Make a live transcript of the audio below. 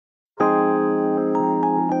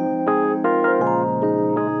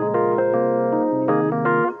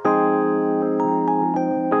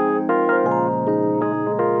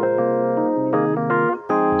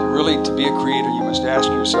be a creator, you must ask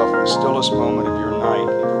yourself in the stillest moment of your night,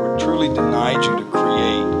 if it were truly denied you to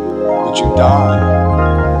create, would you die?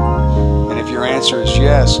 And if your answer is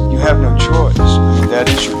yes, you have no choice. I mean, that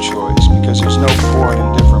is your choice, because there's no poor and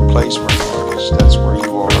indifferent place for an artist. That's where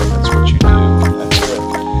you are, that's what you do, and that's it.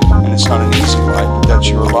 And it's not an easy life, but that's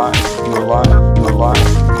your life, your life, your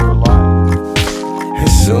life, your life.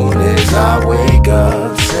 As soon as I wake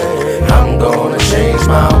up, say, I'm gonna change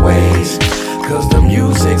my ways, 'cause the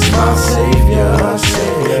music's my savior.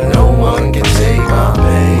 Say, no one can take my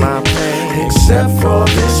pain, except for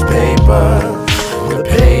this paper. The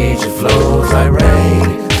page flows like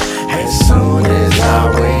rain. As soon as I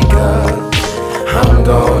wake up, I'm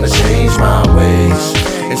gonna change my ways.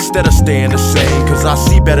 Instead of staying the same, 'cause I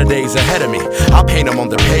see better days ahead of me, I paint them on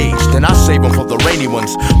the page, then I save them for the rainy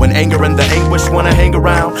ones. When anger and the anguish wanna hang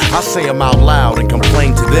around, I say them out loud and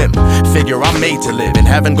complain to them. Figure I'm made to live and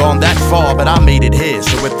haven't gone that far, but I made it his.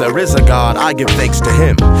 So if there is a God, I give thanks to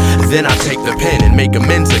him. Then I take the pen and make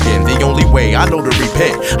amends again. The only way I know to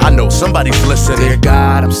repent, I know somebody's listening. Dear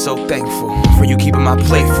God, I'm so thankful for you keeping my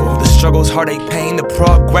plate full. The struggles, heartache, pain, the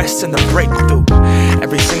progress, and the breakthrough.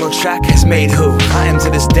 Every single track has made who I am to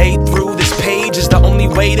this day. Through this page is the only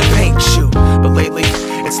way to paint you. But lately,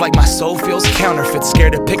 it's like my soul feels counterfeit,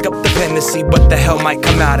 scared to pick up the pen to see what the hell might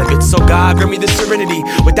come out of it. So God, grant me the serenity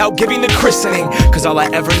without giving the christening, 'cause all I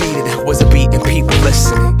ever needed was a beat and people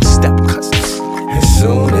listening. Step cousins. As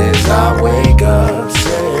soon as I wake up,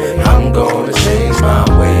 say, I'm gonna change my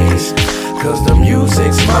ways, 'cause the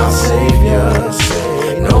music's my savior.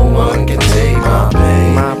 Say, no one can take my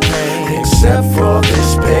pain, except for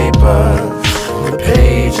this paper. The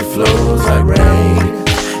page flows like rain.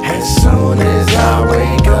 As soon as I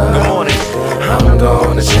wake up, Good morning. I'm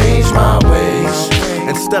gonna change my ways.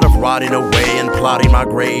 Instead of rotting away and plotting my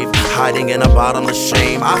grave, hiding in a bottomless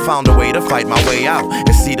shame, I found a way to fight my way out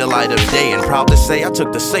and see the light of day. And proud to say I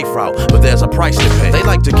took the safe route, but there's a price to pay. They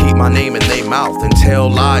like to keep my name in their mouth and tell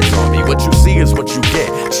lies on me. What you see is what you get.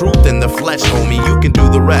 Truth in the flesh, homie, you can do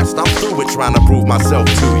the rest. I'm through with trying to prove myself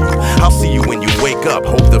to you. I'll see you when you wake up,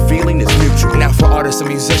 hope the feeling is mutual. Now for artists and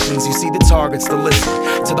musicians, you see the targets to listen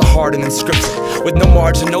to the heart and then scripted with no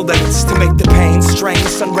margin, no limits, to make the pain, strain,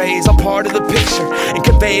 sun rays a part of the picture and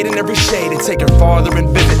convey it in every shade and take it farther and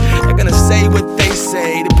vivid. They're gonna say what they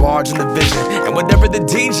say to barge in the vision, and whatever the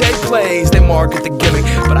DJ plays, they market the gimmick.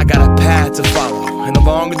 But I got a path to follow, and the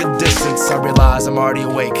longer the distance, I realize I'm already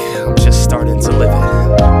awake. I'm just starting to live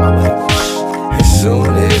it, my language. As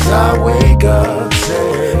soon as I wake up,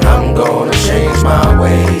 say, I'm gonna change my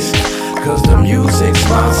ways, 'cause the music's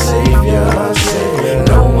my savior. Say,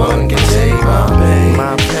 no one can take my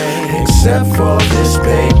pain, except for